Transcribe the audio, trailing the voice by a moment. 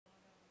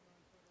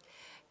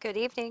Good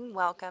evening.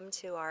 Welcome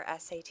to our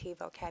SAT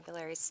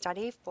vocabulary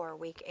study for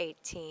week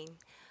 18.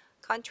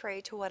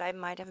 Contrary to what I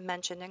might have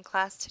mentioned in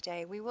class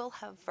today, we will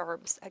have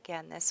verbs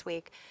again this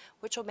week,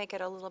 which will make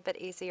it a little bit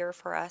easier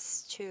for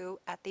us to,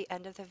 at the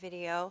end of the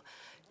video,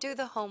 do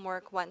the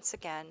homework once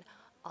again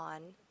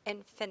on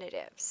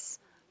infinitives.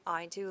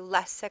 I do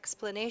less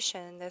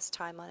explanation this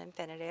time on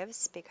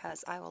infinitives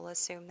because I will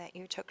assume that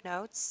you took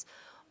notes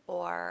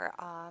or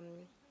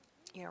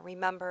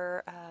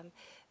remember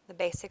the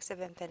basics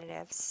of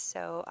infinitives.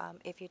 So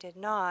if you did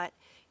not,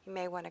 you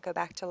may want to go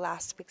back to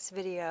last week's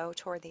video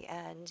toward the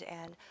end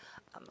and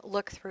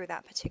look through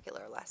that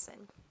particular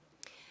lesson.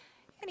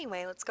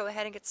 Anyway, let's go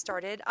ahead and get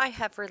started. I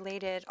have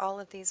related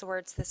all of these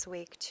words this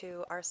week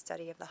to our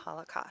study of the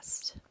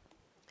Holocaust.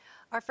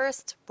 Our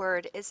first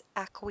word is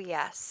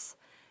acquiesce.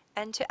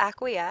 And to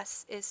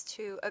acquiesce is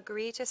to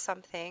agree to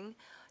something,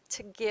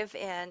 to give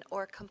in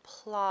or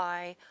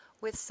comply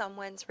with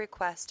someone's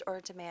request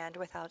or demand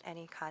without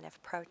any kind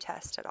of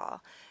protest at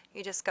all.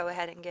 You just go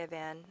ahead and give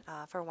in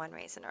for one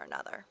reason or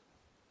another.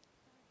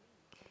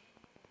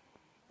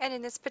 And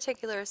in this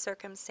particular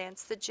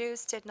circumstance, the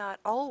Jews did not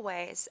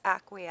always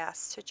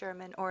acquiesce to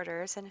German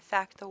orders. In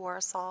fact, the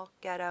Warsaw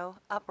Ghetto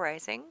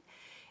Uprising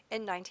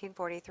in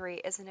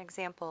 1943 is an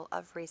example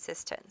of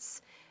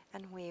resistance.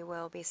 And we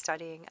will be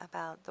studying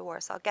about the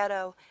Warsaw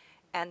Ghetto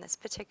and this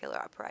particular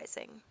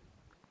uprising.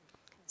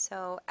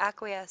 So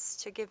acquiesce,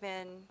 to give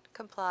in,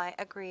 comply,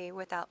 agree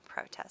without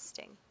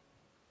protesting.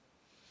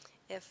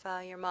 If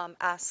your mom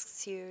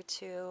asks you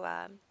to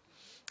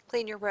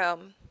clean your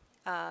room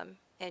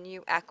and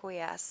you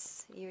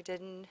acquiesce, you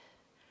didn't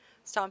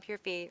stomp your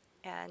feet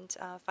and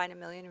find a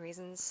million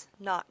reasons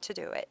not to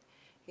do it.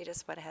 You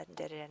just went ahead and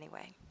did it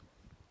anyway.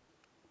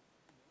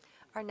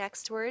 Our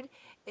next word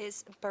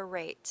is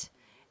berate.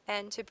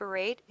 And to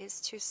berate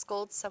is to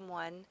scold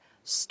someone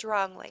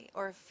strongly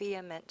or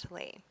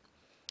vehemently.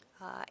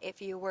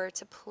 If you were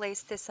to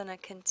place this on a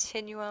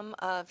continuum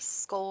of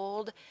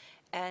scold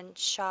and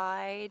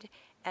chide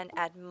and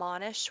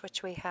admonish,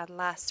 which we had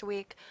last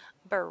week,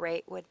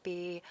 berate would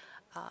be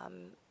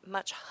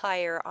much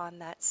higher on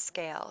that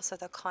scale, so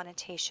the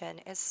connotation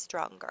is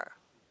stronger.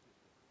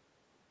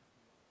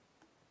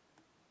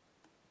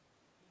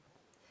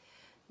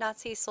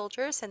 Nazi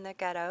soldiers in the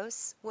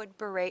ghettos would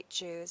berate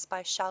Jews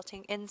by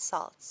shouting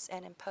insults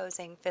and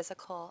imposing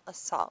physical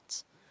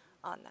assault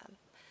on them,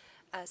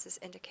 as is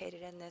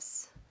indicated in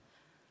this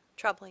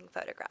troubling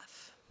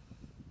photograph.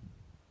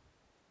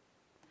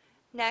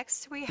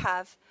 Next, we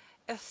have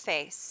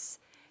efface.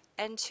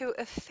 And to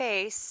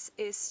efface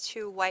is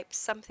to wipe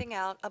something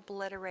out,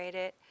 obliterate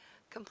it,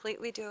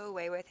 completely do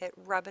away with it,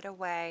 rub it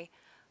away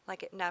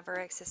like it never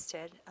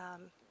existed,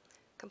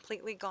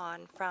 completely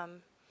gone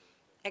from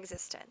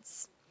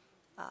existence.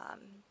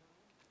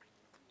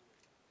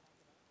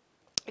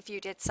 If you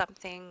did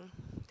something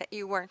that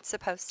you weren't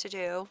supposed to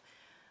do,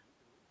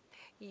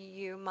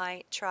 you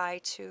might try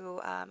to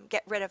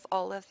get rid of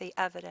all of the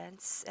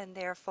evidence and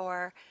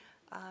therefore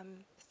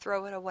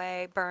throw it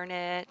away, burn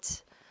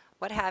it,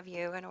 what have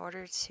you, in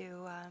order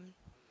to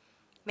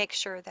make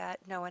sure that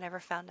no one ever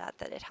found out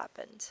that it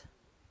happened.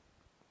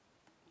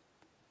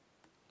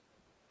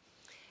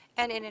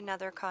 And in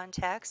another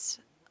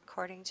context,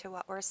 according to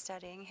what we're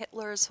studying,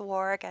 Hitler's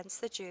war against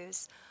the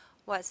Jews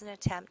was an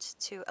attempt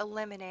to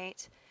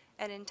eliminate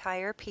an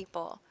entire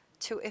people,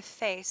 to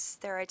efface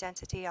their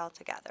identity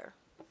altogether.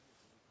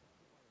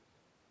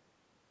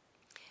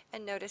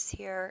 And notice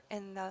here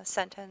in the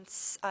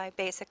sentence, I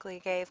basically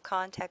gave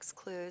context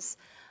clues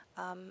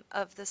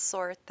of the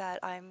sort that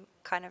I'm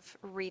kind of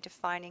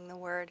redefining the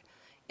word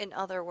in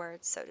other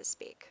words, so to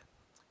speak,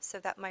 so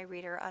that my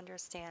reader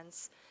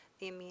understands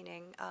the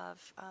meaning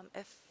of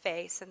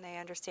efface and they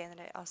understand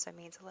that it also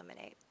means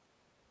eliminate.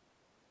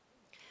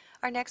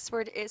 Our next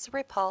word is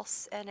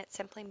repulse, and it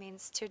simply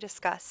means to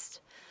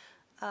disgust.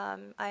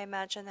 I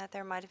imagine that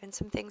there might have been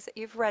some things that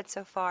you've read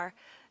so far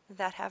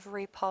that have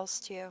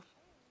repulsed you.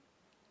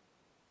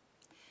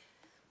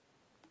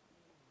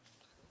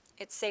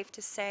 It's safe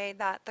to say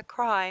that the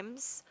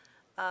crimes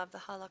of the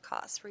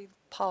Holocaust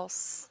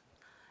repulse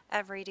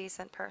every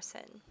decent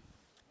person.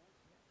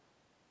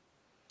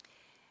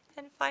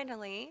 And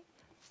finally,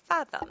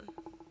 fathom.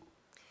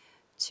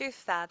 To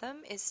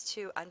fathom is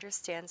to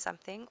understand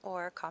something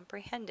or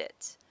comprehend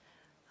it.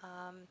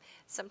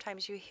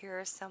 Sometimes you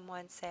hear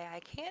someone say, I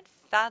can't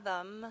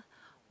fathom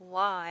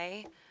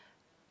why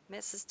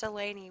Mrs.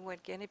 Delaney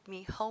would give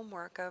me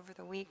homework over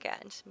the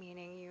weekend,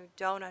 meaning you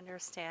don't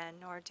understand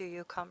nor do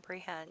you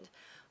comprehend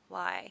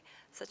why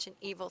such an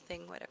evil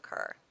thing would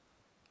occur.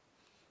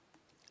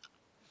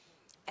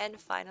 And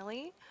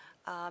finally,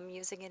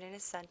 using it in a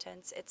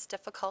sentence, it's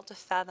difficult to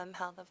fathom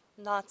how the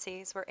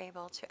Nazis were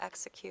able to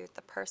execute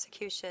the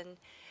persecution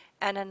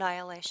and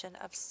annihilation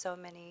of so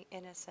many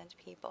innocent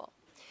people.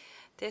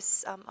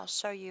 This, I'll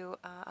show you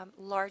a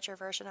larger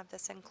version of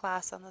this in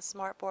class on the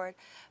smartboard,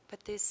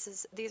 but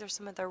these are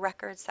some of the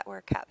records that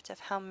were kept of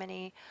how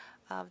many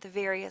of the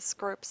various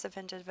groups of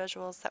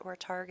individuals that were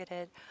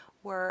targeted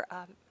were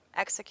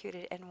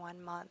executed in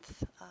 1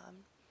 month.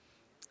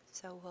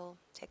 So we'll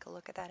take a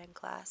look at that in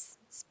class.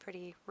 It's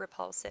pretty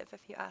repulsive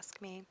if you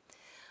ask me.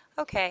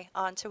 Okay,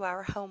 on to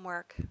our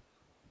homework.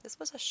 This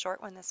was a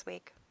short one this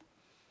week.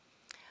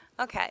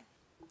 Okay,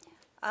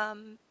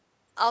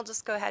 I'll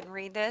just go ahead and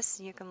read this.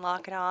 You can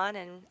lock it on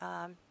and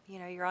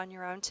you're on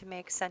your own to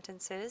make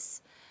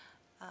sentences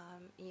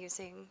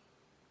using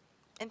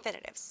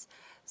infinitives.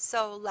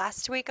 So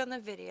last week on the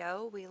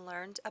video we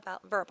learned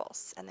about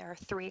verbals, and there are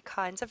three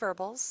kinds of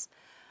verbals: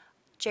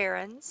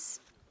 gerunds,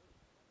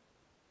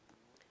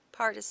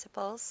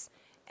 participles,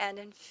 and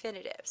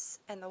infinitives.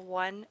 And the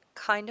one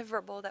kind of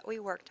verbal that we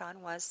worked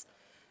on was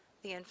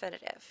the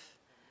infinitive.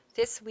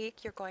 This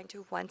week you're going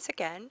to once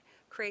again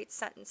create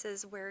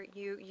sentences where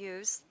you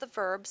use the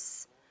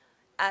verbs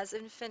as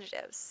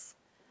infinitives.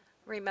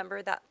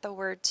 Remember that the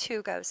word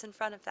to goes in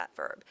front of that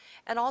verb.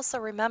 And also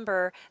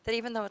remember that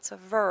even though it's a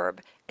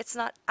verb, it's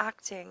not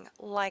acting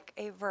like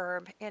a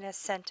verb in a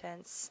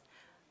sentence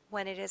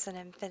when it is an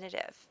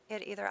infinitive.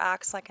 It either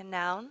acts like a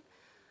noun,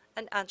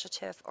 an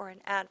adjective, or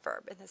an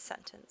adverb in the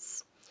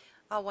sentence.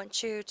 I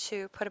want you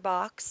to put a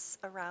box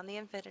around the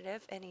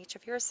infinitive in each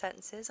of your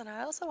sentences, and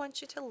I also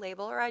want you to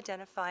label or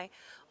identify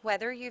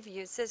whether you've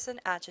used this as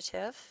an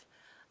adjective,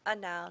 a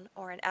noun,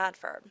 or an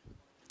adverb.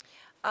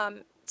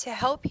 To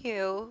help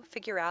you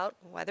figure out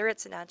whether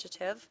it's an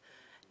adjective,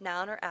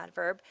 noun, or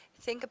adverb,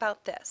 think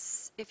about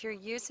this. If you're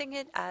using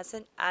it as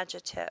an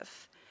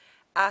adjective,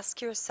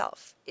 ask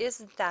yourself,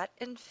 is that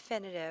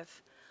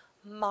infinitive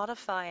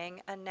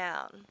modifying a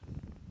noun?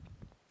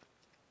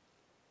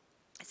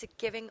 Is it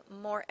giving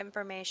more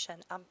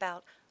information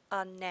about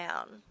a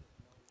noun?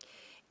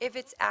 If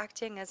it's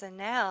acting as a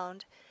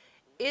noun,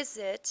 is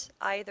it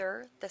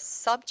either the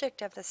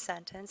subject of the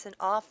sentence, and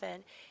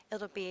often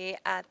it'll be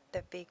at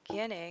the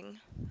beginning,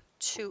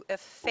 to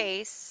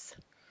efface,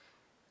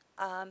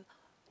 and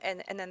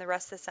then the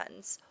rest of the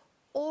sentence,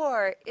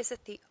 or is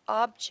it the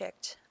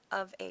object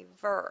of a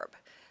verb?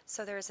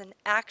 So there's an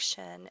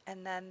action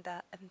and then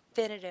the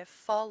infinitive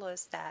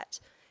follows that.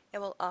 It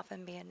will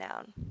often be a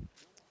noun.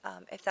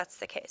 If that's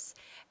the case.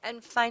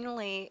 And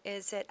finally,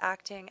 is it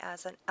acting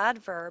as an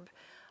adverb?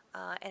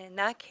 And in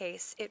that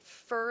case, it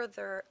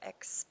further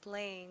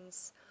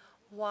explains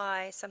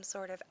why some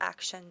sort of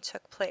action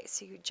took place.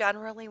 So you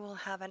generally will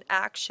have an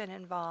action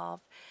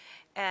involved,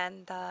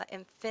 and the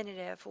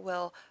infinitive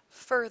will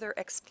further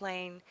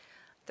explain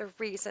the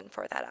reason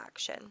for that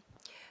action.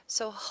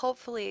 So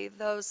hopefully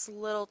those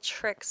little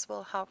tricks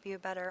will help you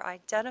better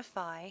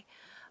identify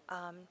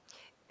um,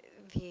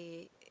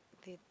 the,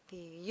 the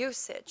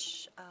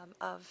usage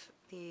of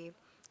the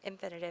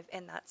infinitive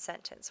in that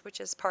sentence,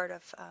 which is part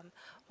of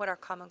what our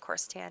Common Core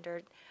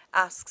standard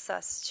asks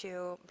us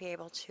to be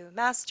able to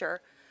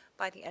master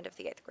by the end of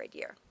the 8th grade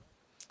year.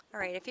 All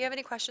right, if you have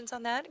any questions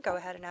on that, go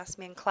ahead and ask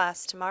me in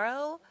class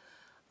tomorrow,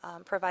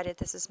 provided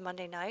this is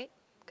Monday night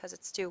because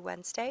it's due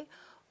Wednesday,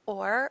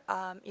 or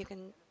you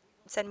can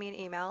send me an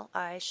email.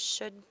 I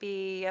should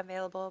be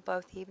available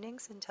both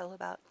evenings until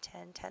about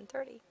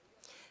 10:30.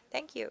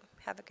 Thank you.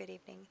 Have a good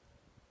evening.